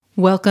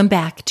Welcome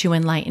back to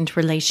Enlightened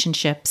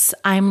Relationships.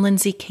 I'm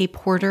Lindsay K.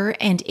 Porter,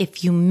 and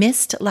if you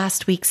missed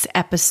last week's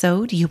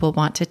episode, you will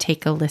want to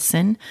take a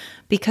listen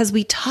because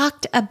we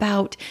talked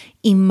about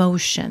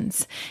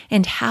emotions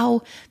and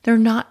how they're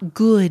not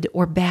good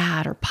or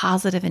bad or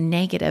positive and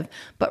negative,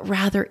 but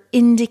rather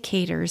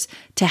indicators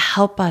to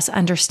help us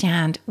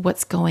understand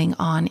what's going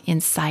on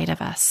inside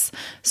of us.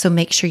 So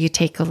make sure you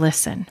take a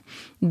listen.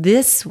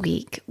 This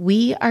week,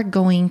 we are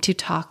going to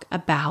talk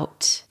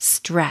about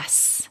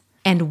stress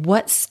and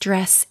what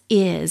stress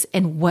is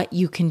and what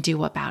you can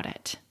do about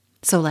it.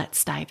 So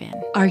let's dive in.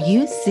 Are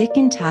you sick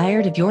and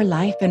tired of your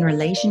life and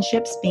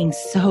relationships being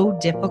so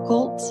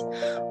difficult,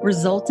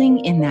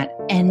 resulting in that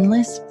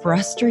endless,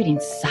 frustrating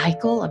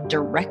cycle of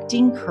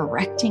directing,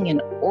 correcting,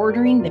 and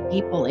ordering the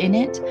people in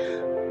it,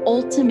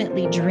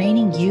 ultimately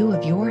draining you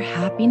of your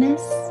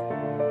happiness?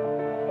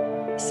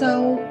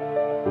 So,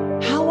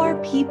 how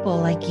are people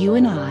like you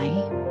and I,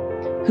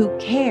 who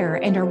care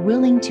and are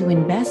willing to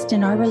invest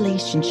in our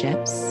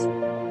relationships,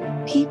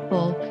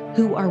 people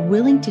who are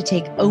willing to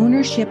take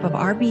ownership of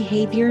our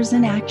behaviors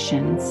and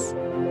actions,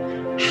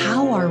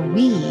 how are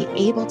we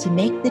able to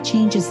make the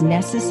changes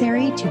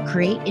necessary to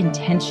create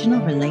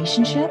intentional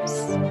relationships?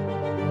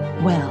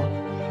 Well,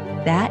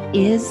 that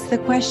is the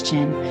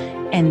question,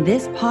 and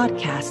this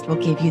podcast will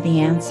give you the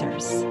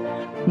answers.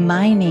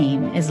 My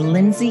name is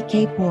Lindsay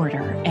K.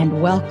 Porter,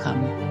 and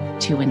welcome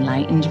to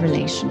Enlightened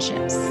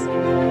Relationships.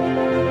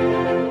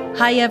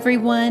 Hi,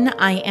 everyone.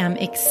 I am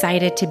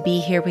excited to be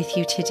here with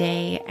you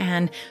today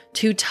and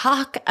to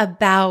talk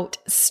about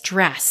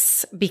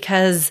stress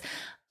because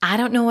I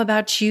don't know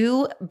about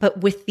you,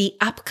 but with the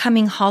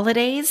upcoming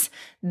holidays,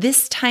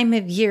 this time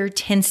of year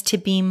tends to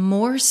be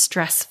more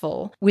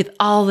stressful with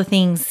all the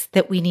things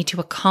that we need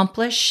to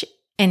accomplish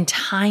and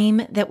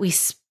time that we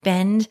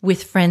spend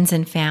with friends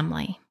and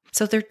family.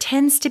 So there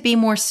tends to be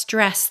more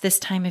stress this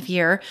time of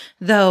year,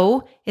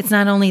 though it's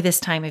not only this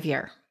time of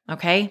year.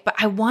 Okay, but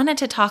I wanted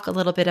to talk a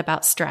little bit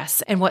about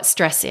stress and what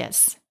stress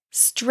is.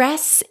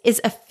 Stress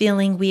is a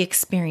feeling we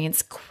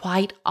experience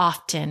quite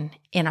often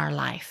in our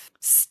life.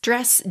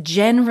 Stress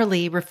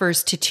generally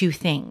refers to two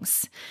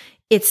things.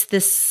 It's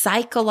the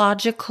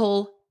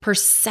psychological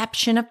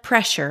perception of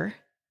pressure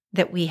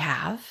that we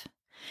have,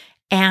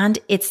 and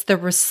it's the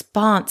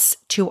response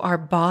to our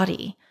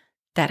body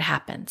that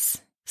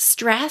happens.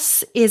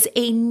 Stress is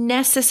a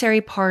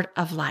necessary part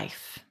of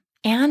life,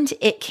 and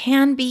it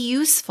can be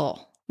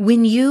useful.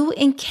 When you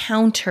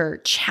encounter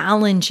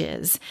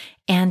challenges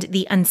and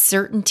the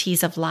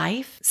uncertainties of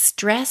life,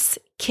 stress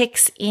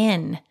kicks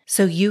in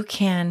so you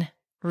can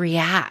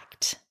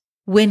react.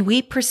 When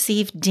we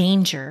perceive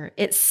danger,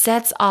 it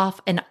sets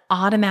off an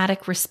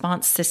automatic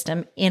response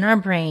system in our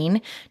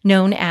brain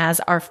known as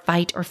our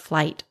fight or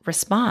flight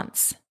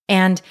response.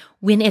 And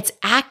when it's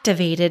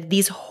activated,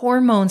 these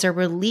hormones are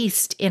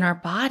released in our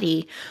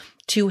body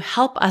to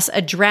help us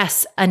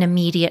address an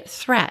immediate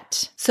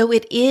threat. So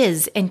it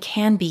is and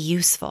can be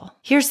useful.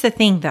 Here's the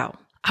thing though.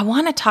 I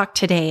want to talk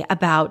today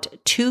about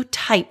two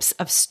types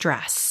of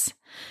stress: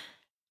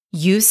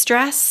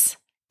 eustress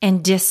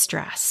and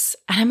distress.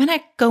 And I'm going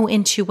to go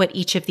into what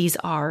each of these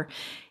are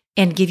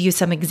and give you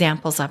some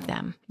examples of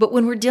them. But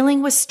when we're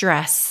dealing with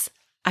stress,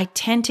 I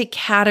tend to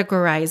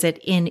categorize it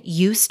in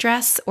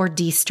eustress or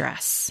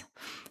distress,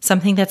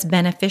 something that's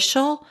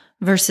beneficial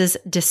versus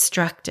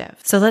destructive.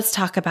 So let's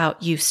talk about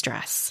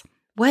eustress.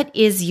 What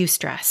is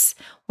eustress?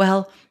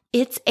 Well,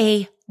 it's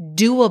a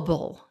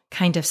doable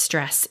kind of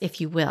stress, if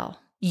you will.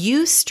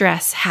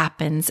 Eustress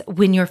happens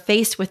when you're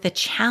faced with a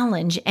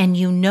challenge and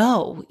you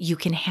know you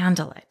can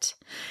handle it.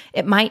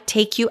 It might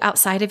take you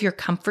outside of your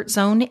comfort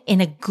zone in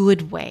a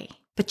good way,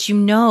 but you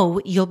know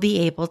you'll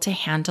be able to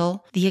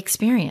handle the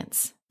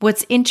experience.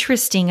 What's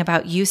interesting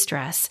about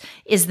eustress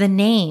is the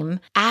name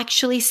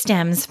actually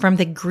stems from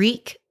the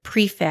Greek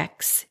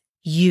prefix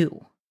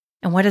you.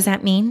 And what does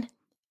that mean?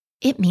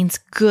 It means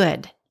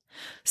good.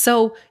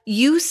 So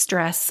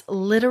eustress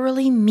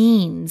literally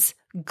means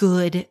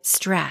good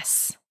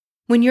stress.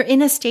 When you're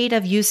in a state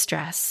of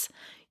eustress,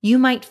 you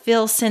might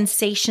feel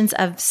sensations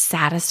of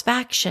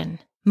satisfaction,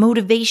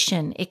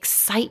 motivation,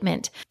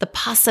 excitement, the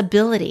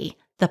possibility,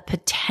 the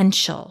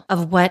potential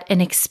of what an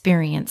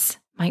experience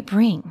might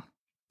bring.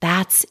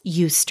 That's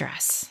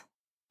eustress.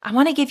 I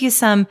want to give you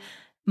some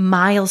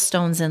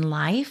milestones in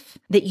life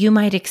that you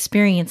might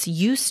experience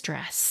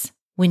eustress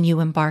when you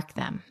embark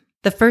them.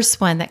 The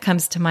first one that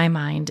comes to my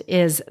mind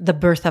is the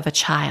birth of a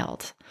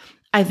child.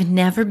 I've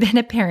never been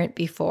a parent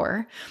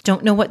before.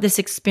 Don't know what this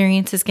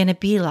experience is going to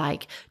be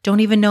like. Don't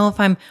even know if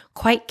I'm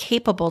quite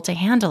capable to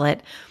handle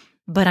it,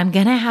 but I'm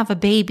going to have a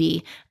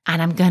baby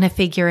and I'm going to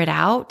figure it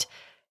out.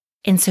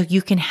 And so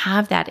you can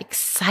have that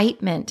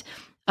excitement,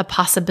 a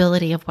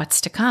possibility of what's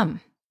to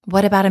come.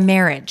 What about a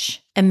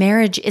marriage? A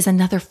marriage is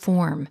another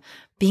form.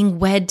 Being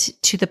wed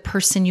to the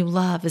person you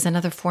love is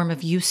another form of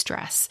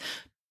eustress.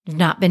 You've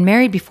not been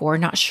married before,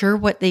 not sure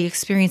what the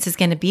experience is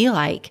going to be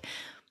like,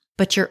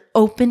 but you're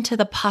open to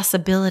the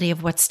possibility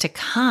of what's to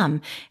come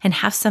and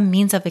have some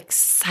means of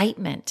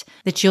excitement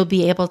that you'll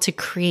be able to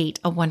create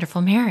a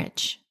wonderful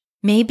marriage.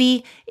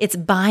 Maybe it's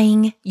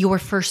buying your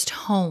first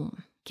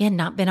home. Again,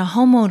 not been a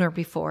homeowner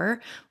before,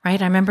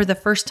 right? I remember the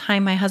first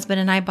time my husband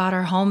and I bought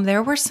our home,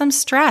 there was some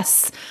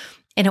stress.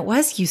 And it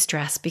was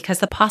eustress because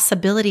the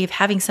possibility of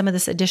having some of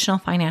this additional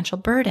financial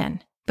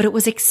burden. But it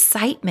was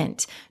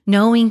excitement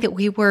knowing that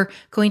we were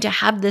going to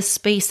have this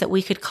space that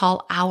we could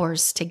call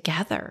ours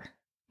together.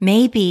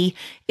 Maybe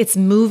it's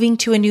moving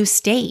to a new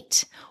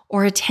state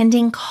or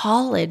attending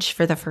college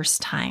for the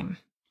first time.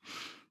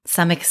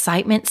 Some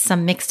excitement,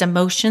 some mixed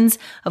emotions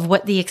of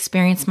what the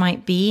experience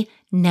might be,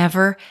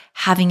 never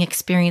having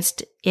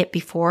experienced it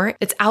before.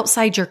 It's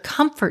outside your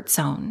comfort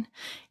zone,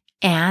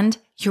 and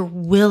you're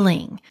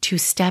willing to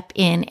step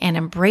in and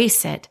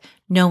embrace it,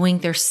 knowing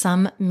there's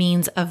some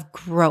means of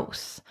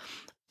growth.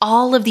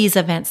 All of these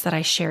events that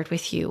I shared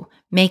with you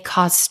may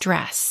cause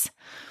stress,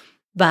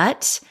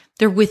 but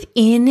they're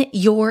within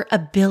your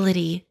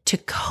ability to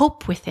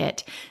cope with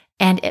it,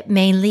 and it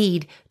may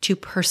lead to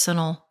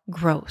personal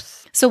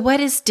growth. So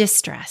what is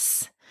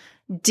distress?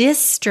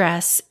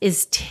 Distress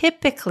is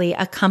typically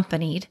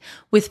accompanied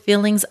with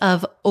feelings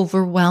of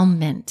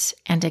overwhelmment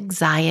and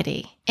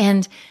anxiety.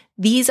 And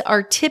these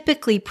are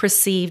typically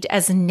perceived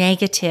as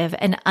negative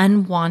and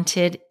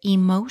unwanted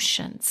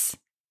emotions.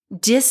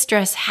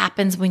 Distress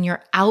happens when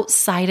you're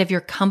outside of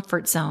your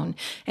comfort zone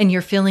and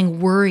you're feeling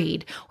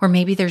worried, or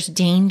maybe there's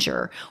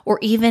danger, or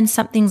even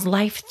something's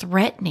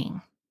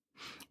life-threatening.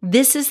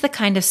 This is the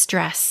kind of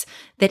stress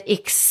that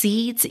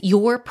exceeds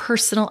your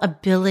personal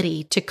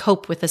ability to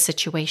cope with a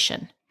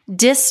situation.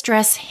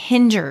 Distress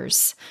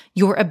hinders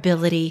your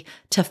ability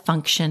to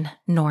function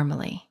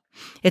normally.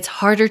 It's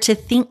harder to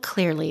think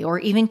clearly or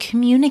even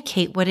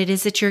communicate what it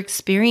is that you're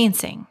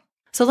experiencing.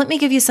 So let me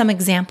give you some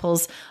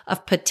examples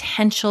of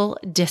potential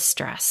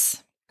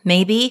distress.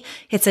 Maybe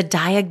it's a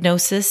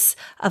diagnosis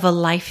of a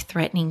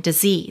life-threatening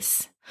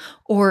disease,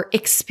 or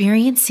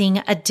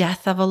experiencing a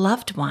death of a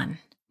loved one.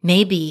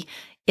 Maybe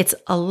it's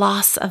a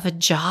loss of a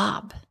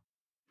job,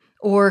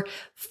 or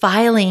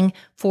filing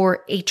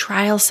for a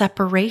trial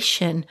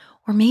separation,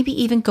 or maybe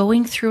even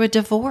going through a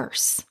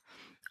divorce.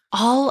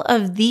 All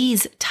of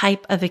these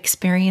type of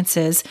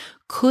experiences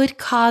could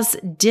cause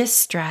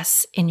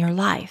distress in your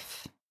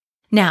life.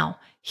 Now,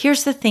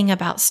 here's the thing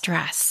about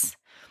stress.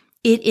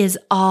 It is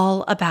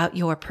all about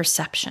your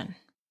perception.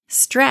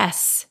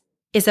 Stress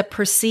is a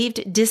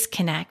perceived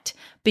disconnect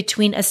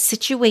between a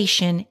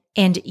situation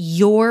and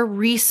your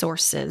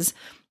resources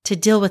to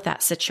deal with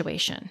that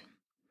situation.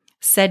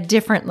 Said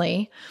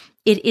differently,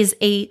 it is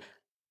a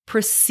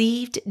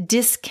perceived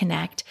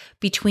disconnect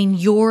between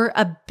your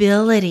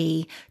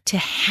ability to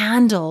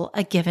handle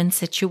a given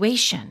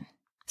situation.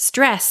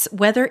 Stress,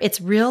 whether it's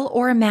real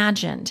or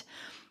imagined,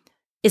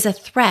 is a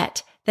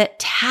threat that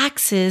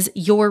taxes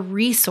your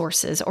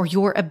resources or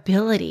your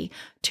ability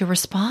to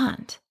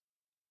respond.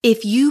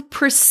 If you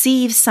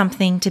perceive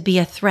something to be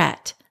a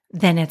threat,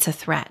 then it's a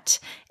threat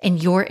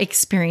and you're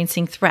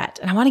experiencing threat.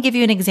 And I want to give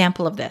you an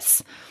example of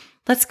this.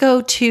 Let's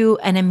go to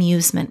an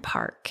amusement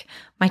park.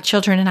 My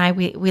children and I,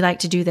 we like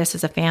to do this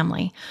as a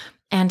family.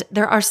 And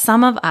there are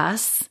some of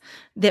us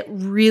that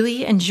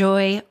really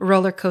enjoy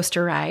roller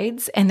coaster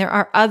rides, and there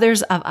are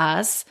others of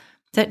us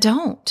that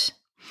don't.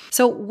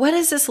 So what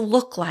does this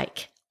look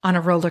like on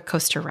a roller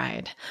coaster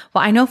ride?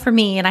 Well, I know for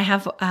me, and I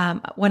have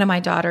one of my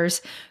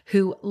daughters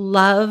who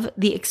love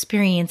the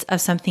experience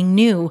of something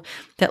new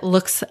that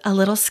looks a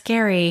little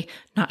scary.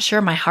 Not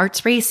sure, my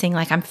heart's racing,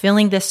 like I'm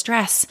feeling this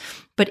stress,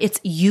 but it's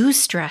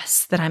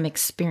eustress that I'm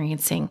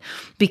experiencing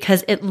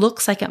because it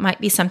looks like it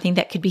might be something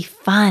that could be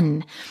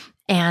fun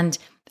and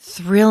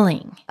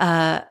thrilling,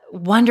 a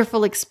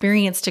wonderful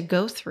experience to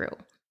go through.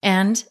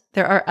 And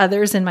there are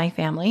others in my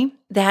family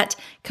that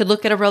could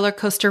look at a roller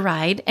coaster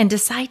ride and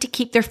decide to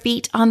keep their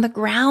feet on the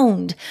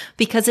ground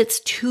because it's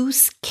too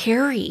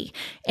scary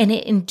and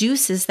it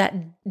induces that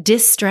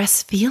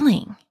distress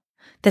feeling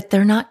that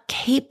they're not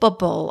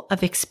capable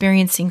of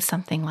experiencing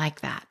something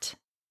like that.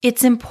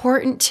 It's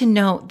important to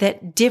note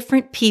that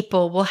different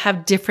people will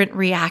have different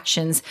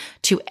reactions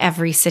to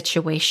every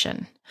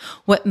situation.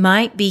 What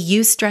might be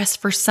eustress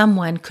for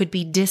someone could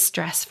be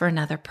distress for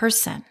another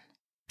person.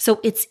 So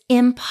it's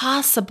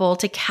impossible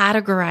to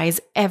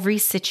categorize every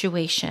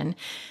situation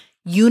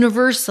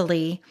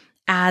universally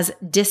as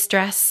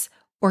distress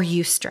or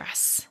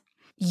eustress.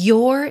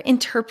 Your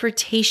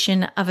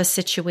interpretation of a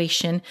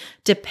situation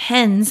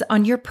depends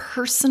on your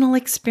personal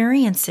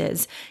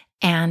experiences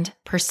and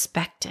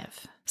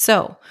perspective.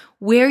 So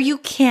where you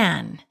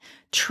can,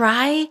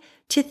 try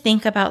to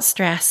think about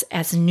stress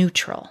as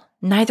neutral.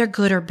 Neither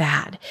good or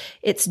bad.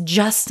 It's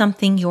just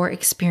something you're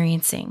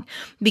experiencing.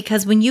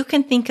 Because when you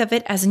can think of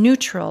it as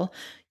neutral,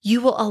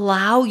 you will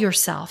allow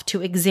yourself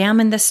to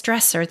examine the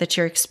stressor that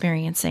you're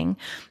experiencing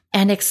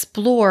and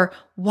explore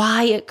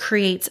why it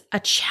creates a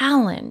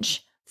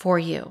challenge for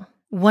you.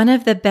 One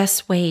of the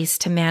best ways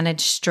to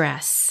manage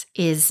stress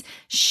is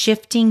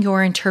shifting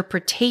your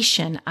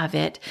interpretation of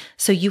it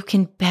so you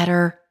can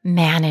better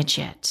manage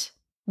it.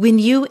 When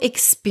you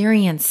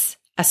experience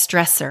a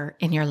stressor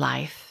in your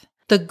life,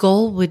 The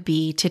goal would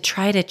be to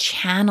try to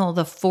channel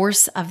the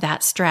force of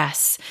that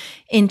stress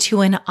into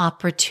an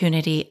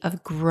opportunity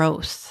of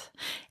growth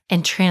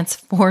and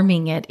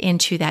transforming it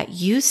into that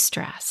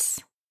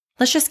eustress.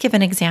 Let's just give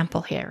an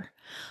example here.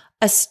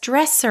 A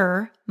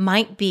stressor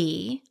might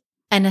be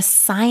an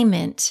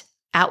assignment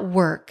at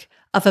work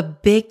of a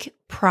big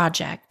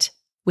project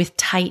with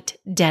tight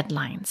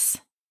deadlines.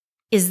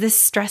 Is this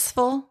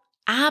stressful?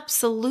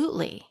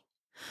 Absolutely.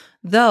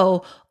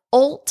 Though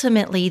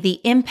ultimately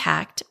the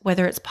impact,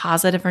 whether it's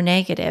positive or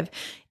negative,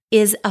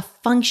 is a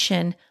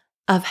function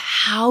of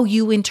how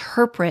you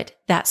interpret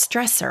that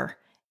stressor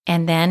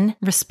and then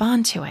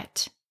respond to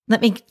it.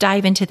 Let me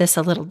dive into this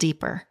a little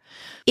deeper.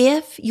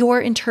 If your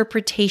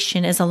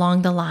interpretation is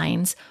along the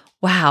lines,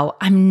 wow,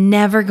 I'm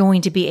never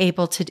going to be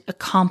able to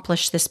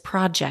accomplish this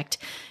project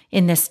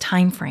in this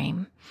time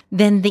frame,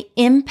 then the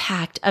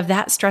impact of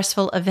that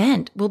stressful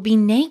event will be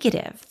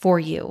negative for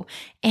you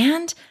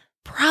and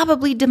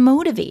probably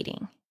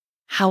demotivating.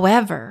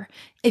 However,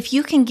 if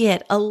you can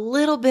get a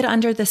little bit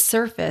under the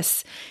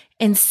surface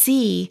and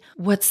see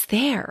what's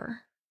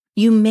there,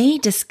 you may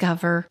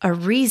discover a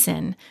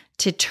reason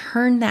to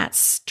turn that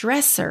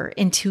stressor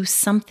into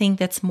something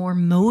that's more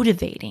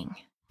motivating.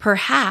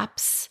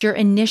 Perhaps your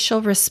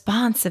initial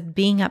response of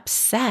being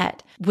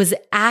upset was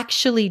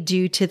actually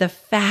due to the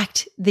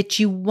fact that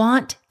you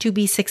want to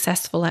be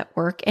successful at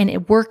work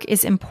and work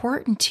is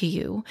important to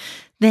you.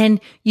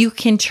 Then you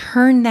can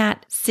turn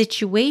that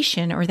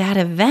situation or that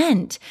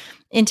event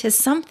into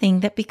something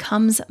that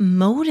becomes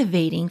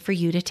motivating for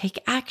you to take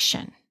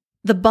action.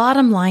 The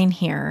bottom line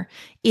here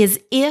is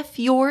if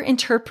your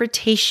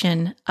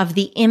interpretation of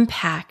the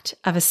impact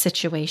of a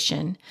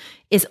situation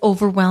is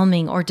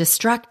overwhelming or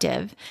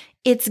destructive,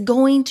 it's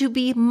going to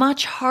be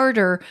much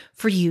harder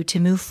for you to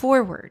move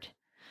forward.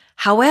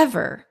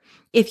 However,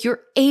 if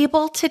you're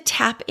able to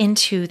tap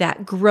into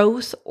that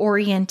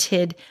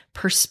growth-oriented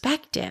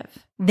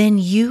perspective, then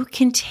you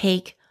can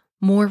take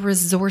more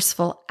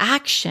resourceful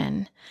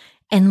action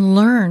and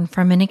learn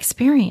from an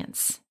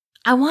experience.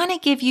 I want to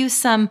give you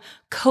some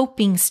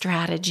coping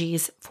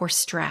strategies for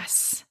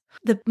stress.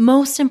 The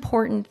most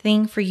important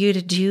thing for you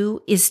to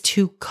do is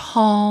to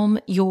calm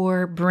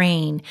your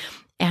brain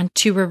and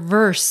to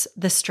reverse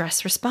the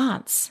stress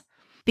response.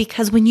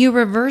 Because when you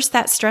reverse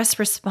that stress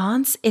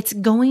response, it's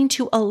going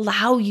to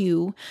allow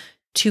you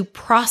to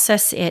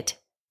process it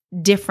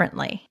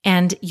differently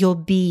and you'll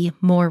be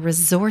more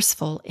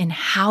resourceful in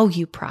how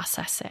you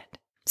process it.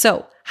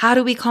 So, how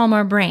do we calm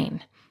our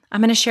brain? I'm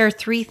going to share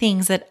 3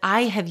 things that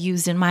I have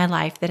used in my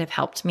life that have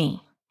helped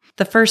me.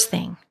 The first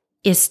thing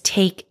is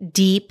take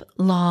deep,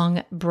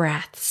 long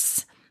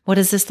breaths. What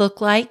does this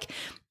look like?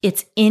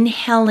 It's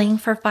inhaling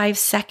for 5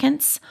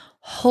 seconds,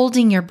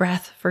 holding your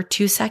breath for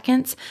 2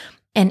 seconds,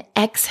 and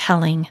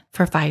exhaling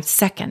for 5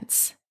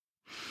 seconds.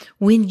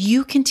 When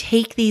you can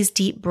take these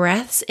deep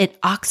breaths,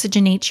 it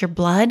oxygenates your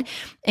blood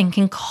and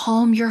can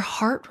calm your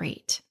heart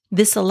rate.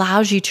 This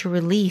allows you to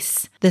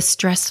release the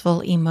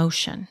stressful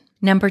emotion.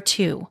 Number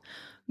 2,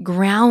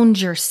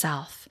 ground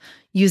yourself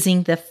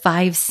using the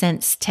 5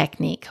 sense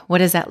technique. What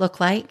does that look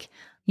like?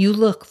 You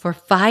look for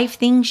 5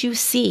 things you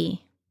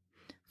see,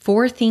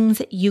 4 things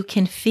that you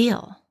can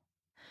feel,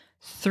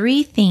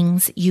 3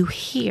 things you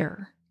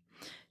hear,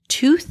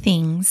 2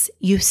 things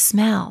you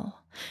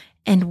smell,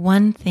 and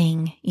 1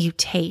 thing you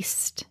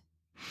taste.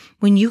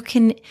 When you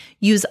can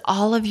use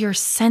all of your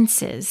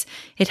senses,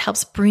 it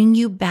helps bring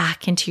you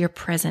back into your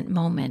present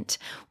moment,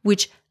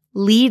 which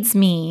leads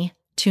me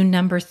to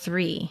number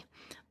 3.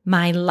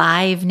 My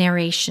live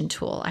narration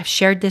tool. I've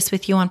shared this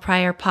with you on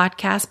prior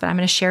podcasts, but I'm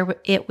going to share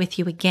it with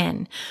you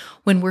again.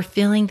 When we're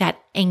feeling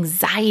that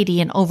anxiety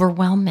and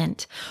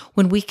overwhelmment,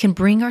 when we can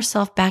bring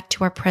ourselves back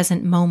to our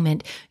present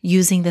moment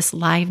using this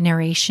live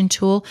narration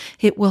tool,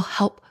 it will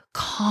help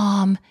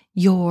calm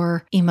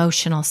your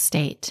emotional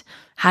state.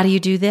 How do you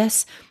do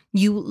this?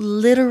 You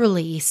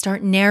literally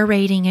start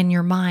narrating in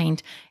your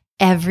mind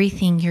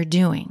everything you're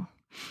doing.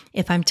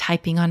 If I'm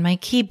typing on my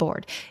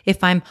keyboard,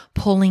 if I'm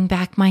pulling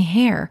back my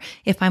hair,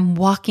 if I'm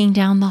walking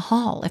down the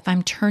hall, if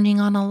I'm turning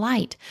on a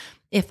light,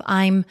 if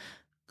I'm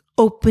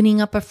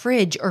opening up a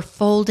fridge or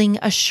folding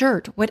a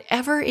shirt,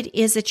 whatever it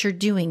is that you're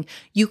doing,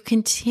 you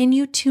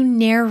continue to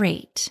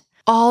narrate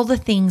all the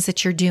things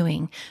that you're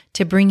doing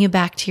to bring you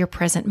back to your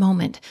present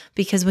moment.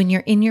 Because when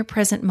you're in your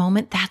present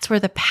moment, that's where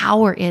the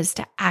power is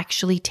to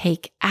actually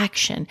take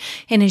action.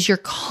 And as you're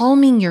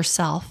calming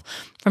yourself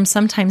from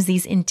sometimes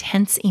these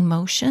intense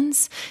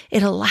emotions,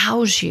 it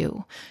allows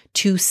you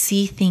to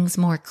see things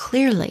more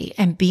clearly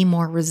and be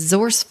more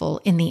resourceful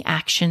in the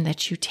action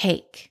that you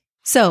take.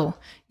 So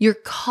your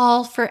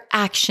call for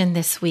action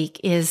this week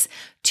is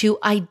to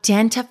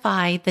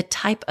identify the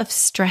type of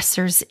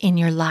stressors in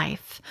your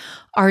life.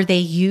 Are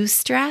they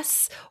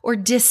eustress or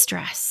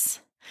distress?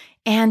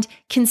 And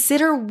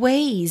consider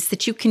ways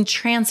that you can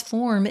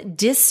transform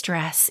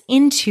distress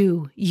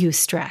into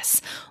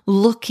eustress,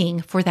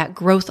 looking for that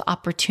growth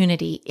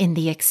opportunity in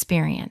the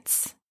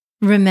experience.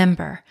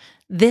 Remember,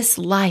 this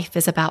life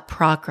is about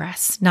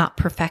progress, not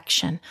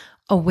perfection.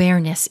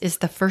 Awareness is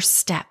the first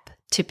step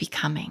to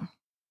becoming.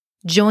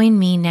 Join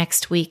me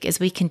next week as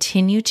we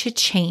continue to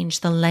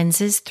change the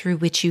lenses through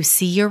which you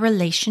see your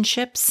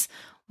relationships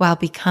while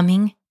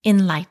becoming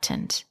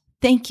enlightened.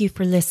 Thank you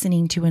for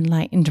listening to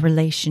Enlightened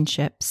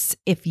Relationships.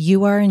 If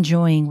you are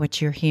enjoying what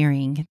you're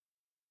hearing,